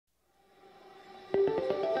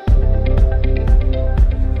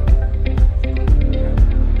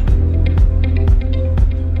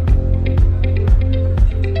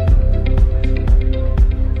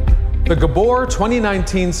The Gabor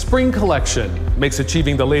 2019 Spring Collection makes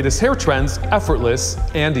achieving the latest hair trends effortless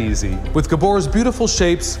and easy. With Gabor's beautiful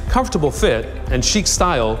shapes, comfortable fit, and chic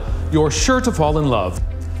style, you're sure to fall in love.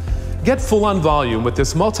 Get full-on volume with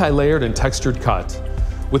this multi-layered and textured cut.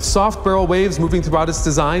 With soft barrel waves moving throughout its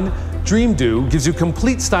design, Dream Do gives you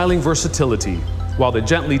complete styling versatility, while the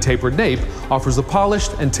gently tapered nape offers a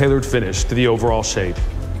polished and tailored finish to the overall shape.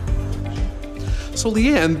 So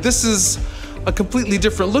Leanne, this is a completely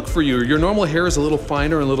different look for you. Your normal hair is a little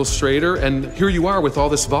finer and a little straighter, and here you are with all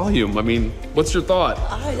this volume. I mean, what's your thought?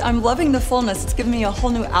 I'm loving the fullness. It's given me a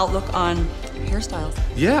whole new outlook on hairstyles.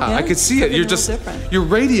 Yeah, I could see it. You're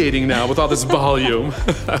radiating now with all this volume.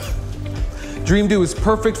 Dream Do is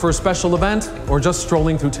perfect for a special event or just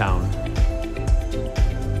strolling through town.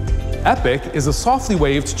 Epic is a softly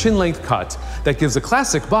waved chin-length cut that gives a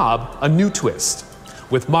classic bob a new twist,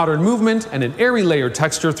 with modern movement and an airy layered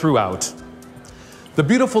texture throughout. The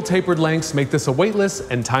beautiful tapered lengths make this a weightless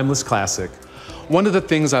and timeless classic. One of the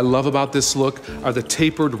things I love about this look are the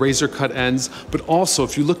tapered razor cut ends, but also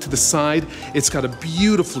if you look to the side, it's got a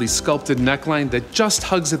beautifully sculpted neckline that just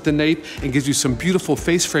hugs at the nape and gives you some beautiful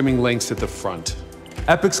face framing lengths at the front.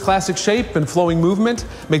 Epic's classic shape and flowing movement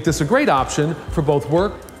make this a great option for both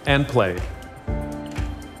work and play.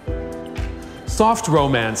 Soft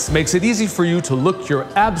Romance makes it easy for you to look your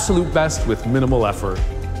absolute best with minimal effort.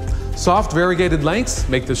 Soft variegated lengths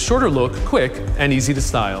make this shorter look quick and easy to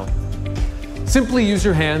style. Simply use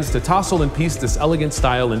your hands to tousle and piece this elegant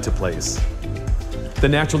style into place. The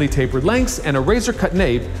naturally tapered lengths and a razor-cut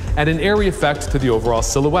nape add an airy effect to the overall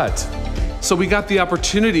silhouette. So we got the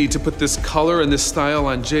opportunity to put this color and this style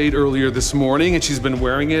on Jade earlier this morning, and she's been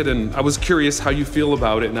wearing it, and I was curious how you feel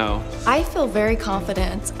about it now. I feel very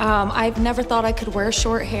confident. I've never thought I could wear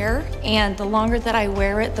short hair, and the longer that I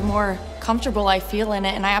wear it, the more comfortable I feel in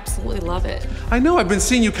it, and I absolutely love it. I know, I've been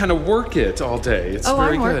seeing you kind of work it all day. It's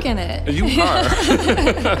very I'm good. working it. You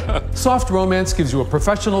are. Soft Romance gives you a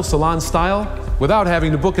professional salon style without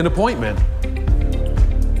having to book an appointment.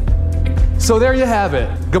 So there you have it,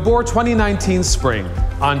 Gabor 2019 Spring,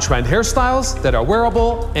 on-trend hairstyles that are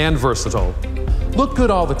wearable and versatile. Look good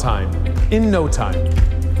all the time, in no time,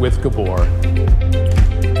 with Gabor.